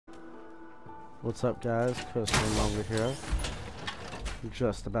What's up, guys? CursedWarmonger here. I'm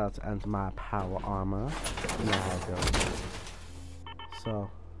just about to enter my power armor. You know how it goes. So.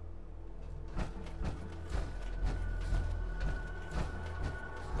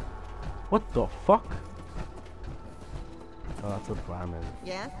 What the fuck? Oh, that's a Brahmin.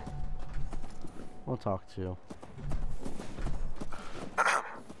 Yeah? I'll talk to you.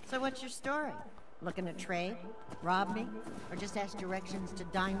 So what's your story? Looking to trade? Rob me? Or just ask directions to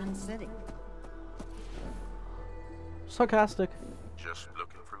Diamond City? Sarcastic. Just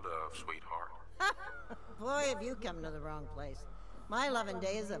looking for love, sweetheart. Boy, have you come to the wrong place. My loving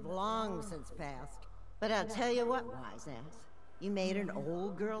days have long since passed. But I'll tell you what, wise ass. You made an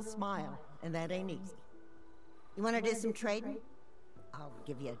old girl smile, and that ain't easy. You want to do some trading? I'll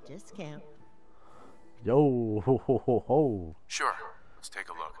give you a discount. Yo, ho, ho, ho, ho. Sure, let's take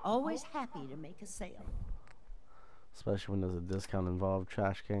a look. Always happy to make a sale. Especially when there's a discount involved.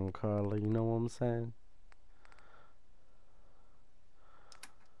 Trash can Carly, you know what I'm saying?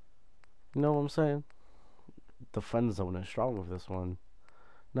 You know what I'm saying? The friend zone is strong with this one.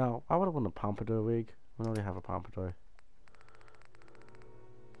 Now, I would have won a Pompadour wig. I already have a Pompadour.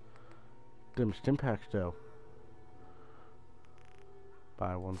 Dim Stimpack though.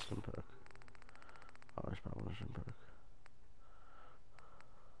 Buy one Stimpack. Oh, I should buy one Stimpack.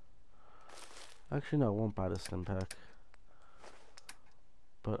 Actually, no, I won't buy the Stimpack.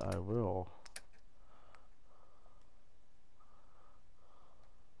 But I will.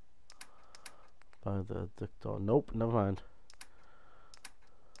 Buy the Dictor. Nope, never mind.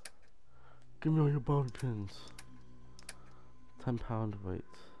 Give me all your bobby pins. 10-pound weight.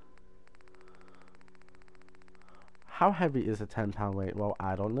 How heavy is a 10-pound weight? Well,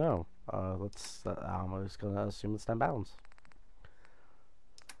 I don't know. I'm just gonna assume it's 10 pounds.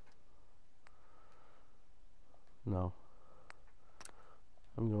 No.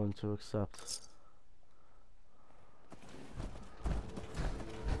 I'm going to accept.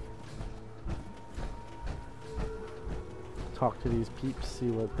 Talk to these peeps,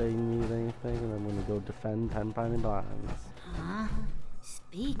 see what they need, anything, and I'm gonna go defend 10 Piney Blinds. Huh?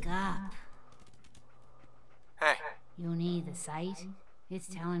 Speak up. Hey. You need the sight? It's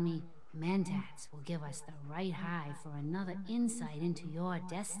telling me Mentats will give us the right high for another insight into your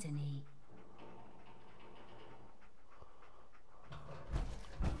destiny.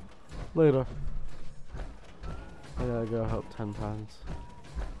 Later. I gotta go help 10 pounds.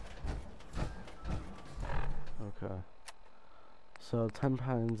 Okay. So 10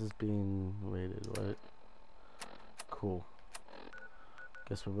 pounds is being rated, right? Cool.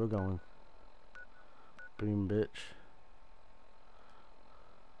 Guess where we're going. Boom, bitch.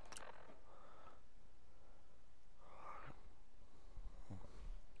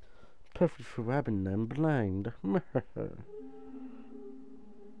 Perfect for robbing them blind.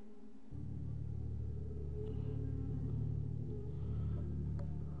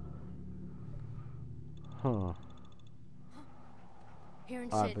 Huh.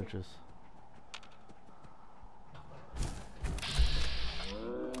 Odd bitches.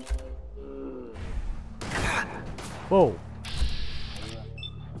 Whoa.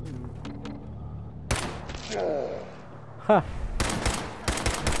 Ha.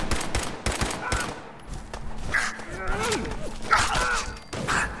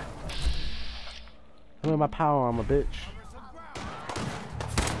 I'm in my power armor, bitch.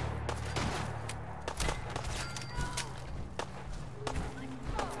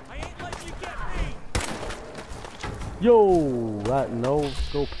 Yo, that no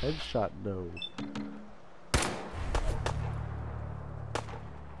scope headshot though.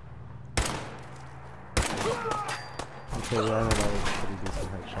 Okay, yeah, I know that was a pretty decent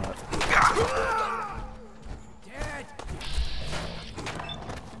headshot. Dead.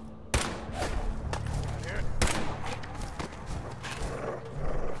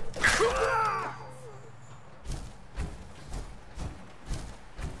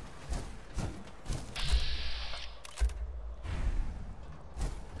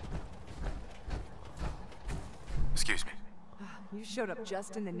 Excuse me. You showed up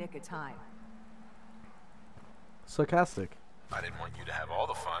just in the nick of time. Sarcastic. I didn't want you to have all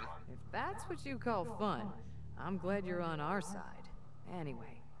the fun. If that's what you call fun, I'm glad you're on our side.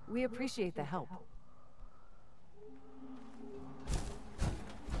 Anyway, we appreciate the help.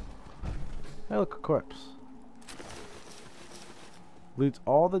 Hey, look, a corpse. Loots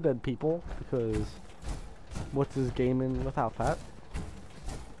all the dead people, because what's this gaming without that?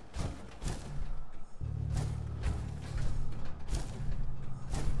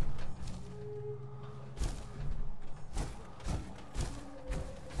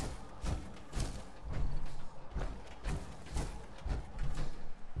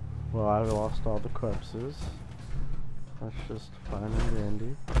 Well, I lost all the corpses. That's just fine and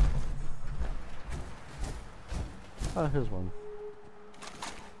dandy. Oh, here's one.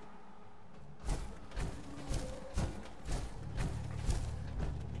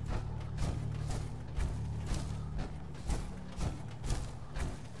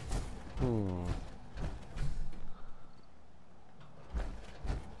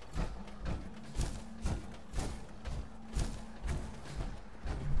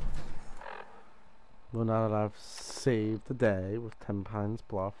 Well, now that I've saved the day with 10 Pines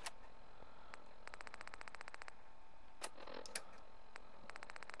Bluff.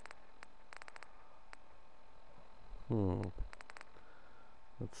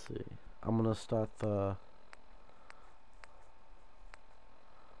 Let's see. I'm gonna start the...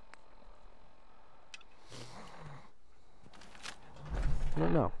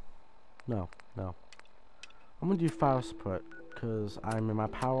 No. I'm gonna do fire support, because I'm in my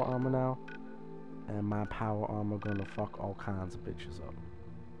power armor now. And my power armor gonna fuck all kinds of bitches up.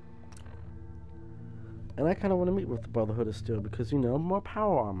 And I kinda wanna meet with the Brotherhood of Steel because, you know, more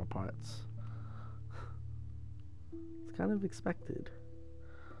power armor parts. It's kind of expected.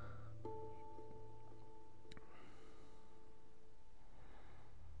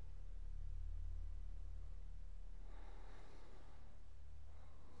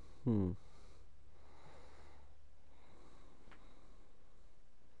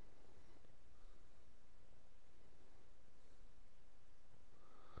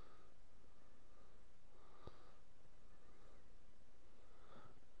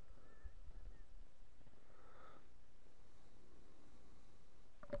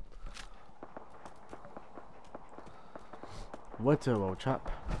 What's up, old chap?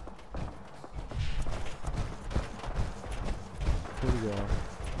 Here we go.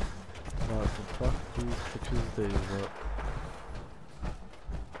 About to fuck these bitches' days up.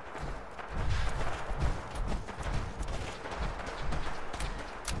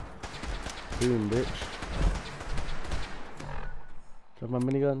 Boom, bitch. Do I have my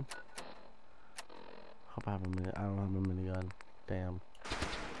minigun? Hope I have a minigun. I don't have a minigun. Damn.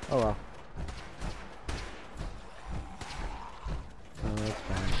 Oh well. No, that's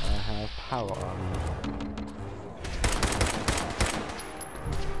fine. I have power armor.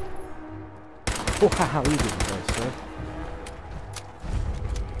 Oh, how you doing there, sir?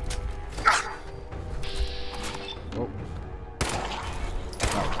 Oh.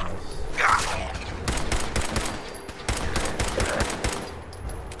 That was nice.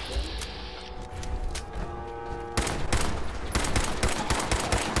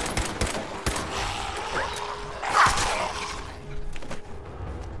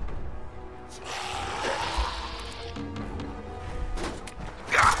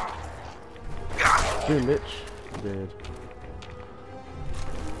 Boom, bitch. Dead.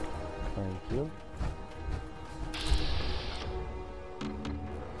 Thank you.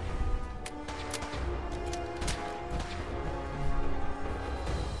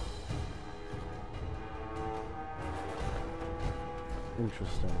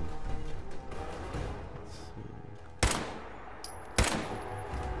 Interesting. Let's see.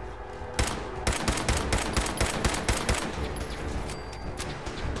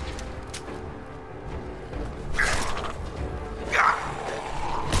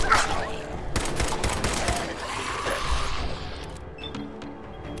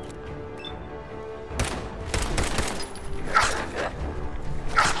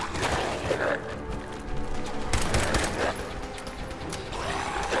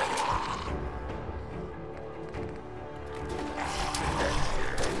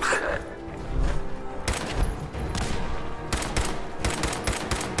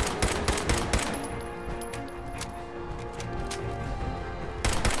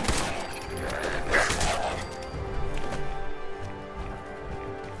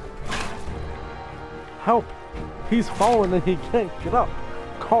 Help! He's falling and he can't get up.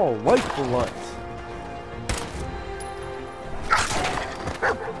 Call life alert.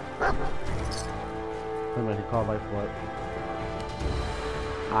 Wait a minute, he called life alert.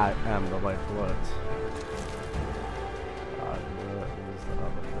 I am the life alert. Where is the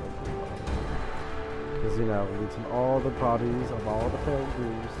other pilgrim? Because, you know, looting all the bodies of all the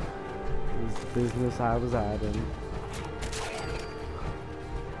pilgrims is the business I was at in.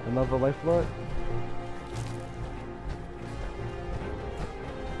 Another life alert?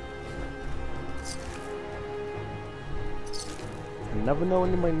 You never know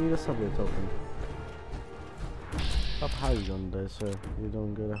when you might need a subway token. How are you doing today, sir? You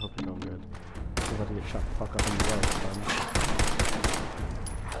doing good? I hope you're doing good. You're about to get shot the fuck up in the way, son.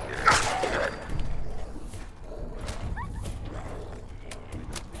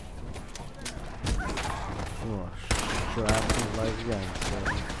 Oh, strap his leg again, so.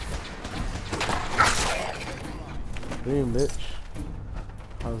 Boom, bitch.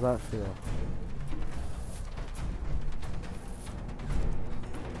 How's that feel?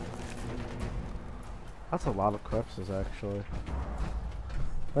 That's a lot of corpses, actually.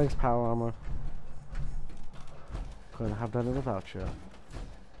 Thanks, Power Armor. Couldn't have done it without you.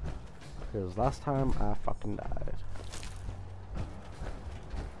 Because last time I fucking died.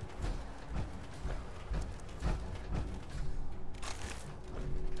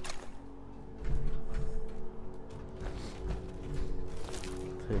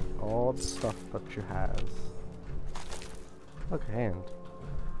 Take all the stuff that you has. Look, a hand.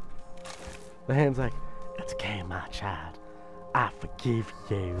 The hand's like, it's okay, my child. I forgive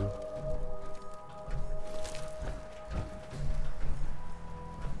you.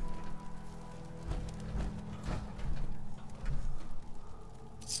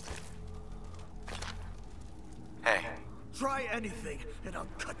 Hey. Try anything, and I'll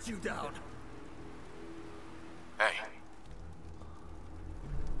cut you down. Hey.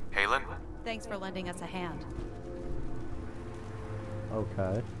 Halen? Thanks for lending us a hand.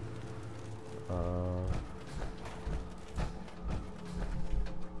 Okay.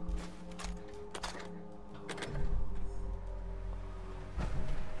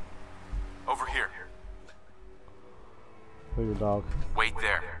 Over here. Where's your dog? Wait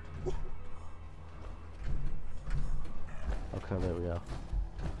there. Okay, there we go.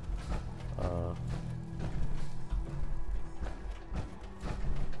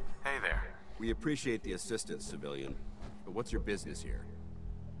 Hey there. We appreciate the assistance, civilian. But what's your business here?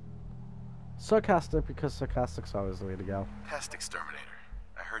 Sarcastic, because sarcastic's always the way to go. Pest exterminator.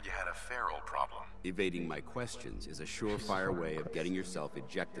 I heard you had a feral problem. Evading my questions is a surefire way of getting yourself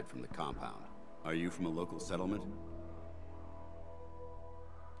ejected from the compound. Are you from a local settlement?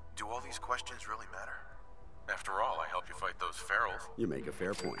 Do all these questions really matter? After all, I helped you fight those ferals. You make a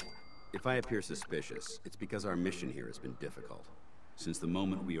fair point. If I appear suspicious, it's because our mission here has been difficult. Since the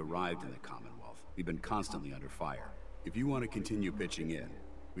moment we arrived in the Commonwealth, we've been constantly under fire. If you want to continue pitching in,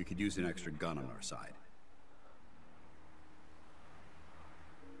 we could use an extra gun on our side.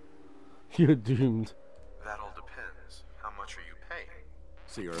 You're doomed. That all depends. How much are you paying?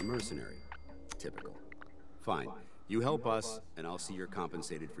 So you're a mercenary. Typical. Fine. You help us, and I'll see you're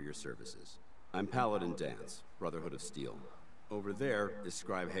compensated for your services. I'm Paladin Dance, Brotherhood of Steel. Over there is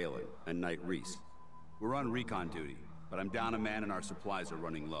Scribe Halen and Knight Reese. We're on recon duty, but I'm down a man and our supplies are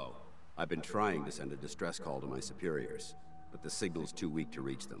running low. I've been trying to send a distress call to my superiors, but the signal's too weak to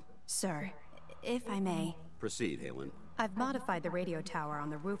reach them. Sir, if I may. Proceed, Halen. I've modified the radio tower on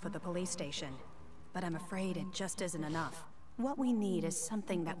the roof of the police station, but I'm afraid it just isn't enough. What we need is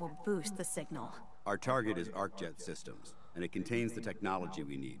something that will boost the signal. Our target is ArcJet Systems, and it contains the technology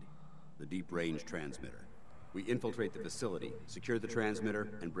we need. The deep-range transmitter. We infiltrate the facility, secure the transmitter,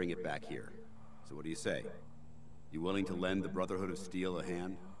 and bring it back here. So what do you say? You willing to lend the Brotherhood of Steel a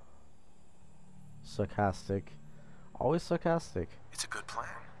hand? Sarcastic. Always sarcastic. It's a good plan.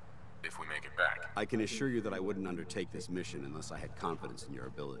 If we make it back. I can assure you that I wouldn't undertake this mission unless I had confidence in your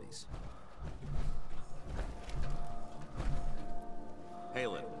abilities.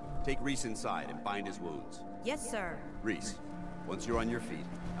 Halen, take Reese inside and bind his wounds. Yes, sir. Reese, once you're on your feet,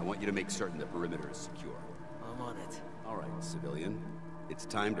 I want you to make certain the perimeter is secure. I'm on it. All right, civilian. It's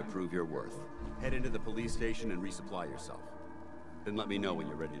time to prove your worth. Head into the police station and resupply yourself. Then let me know when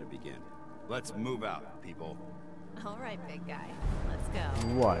you're ready to begin. Let's move out, people. All right, big guy. Let's go.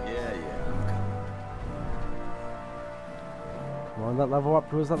 What? Yeah. Come on, that level up.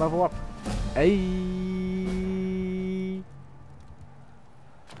 Who is that level up? Hey.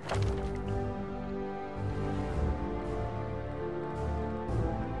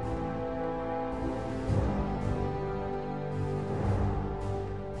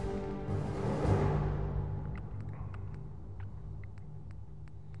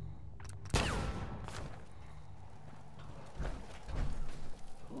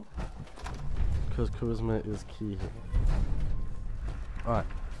 Because charisma is key here. Alright,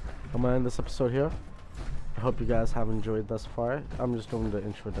 I'm gonna end this episode here. I hope you guys have enjoyed thus far. I'm just doing the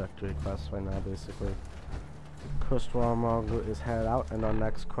introductory quest right now, basically. CursedWarmonger is headed out, and our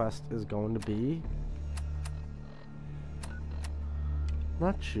next quest is going to be...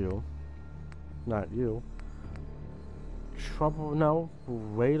 Not you.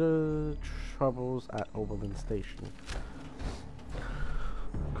 Raider Troubles at Oberlin Station.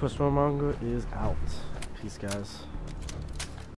 CursedWarmonger is out. Peace, guys.